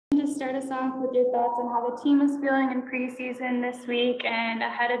start us off with your thoughts on how the team is feeling in preseason this week and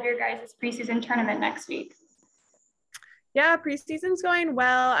ahead of your guys' preseason tournament next week? Yeah, preseason's going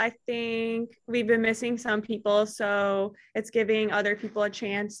well. I think we've been missing some people, so it's giving other people a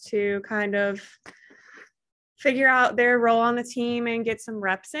chance to kind of figure out their role on the team and get some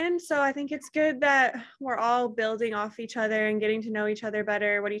reps in. So I think it's good that we're all building off each other and getting to know each other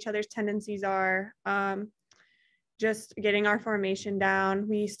better, what each other's tendencies are. Just getting our formation down.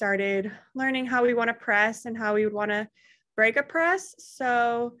 We started learning how we want to press and how we would want to break a press.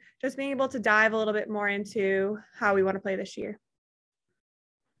 So just being able to dive a little bit more into how we want to play this year.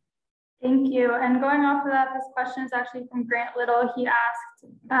 Thank you. And going off of that, this question is actually from Grant Little. He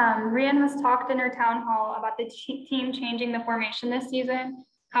asked, Rian has talked in her town hall about the team changing the formation this season.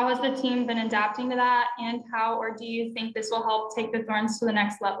 How has the team been adapting to that? And how, or do you think this will help take the Thorns to the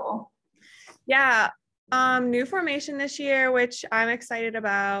next level? Yeah, new formation this year, which I'm excited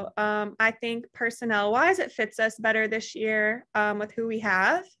about. I think personnel wise, it fits us better this year with who we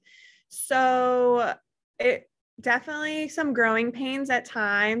have. So it definitely some growing pains at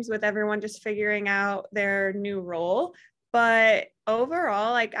times with everyone just figuring out their new role. But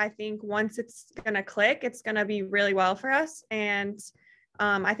overall, like I think once it's going to click, it's going to be really well for us. And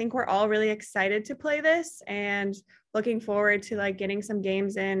I think we're all really excited to play this and looking forward to like getting some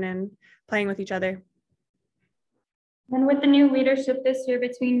games in and playing with each other. And with the new leadership this year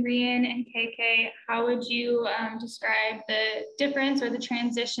between Rian and KK, how would you describe the difference or the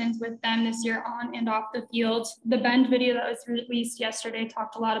transitions with them this year on and off the field? The Bend video that was released yesterday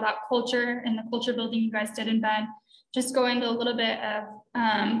talked a lot about culture and the culture building you guys did in Bend. Just go into a little bit of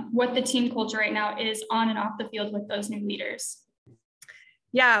what the team culture right now is on and off the field with those new leaders.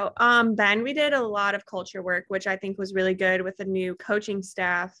 Yeah, Ben, we did a lot of culture work, which I think was really good with the new coaching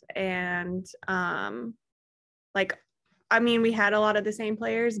staff and we had a lot of the same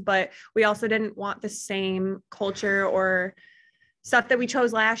players, but we also didn't want the same culture or stuff that we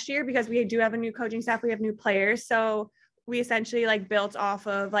chose last year because we do have a new coaching staff. We have new players. So we essentially like built off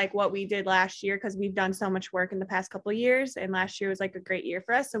of like what we did last year because we've done so much work in the past couple of years. And last year was like a great year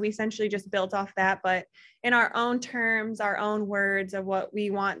for us. So we essentially just built off that, but in our own terms, our own words of what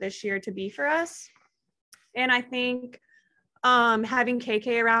we want this year to be for us. And I think having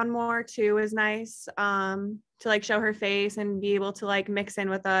KK around more too is nice. To like show her face and be able to like mix in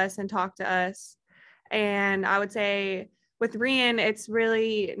with us and talk to us. And I would say with Rian, it's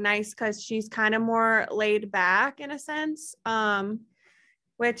really nice because she's kind of more laid back in a sense,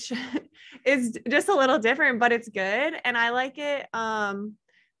 which is just a little different, but it's good. And I like it.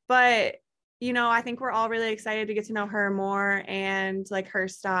 But, you know, I think we're all really excited to get to know her more and like her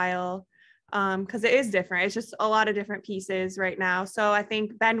style. Because it is different. It's just a lot of different pieces right now. So I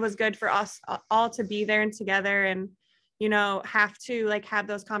think Bend was good for us all to be there and together and, you know, have to like have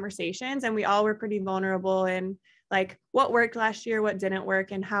those conversations. And we all were pretty vulnerable in like what worked last year, what didn't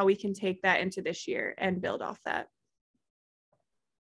work, and how we can take that into this year and build off that.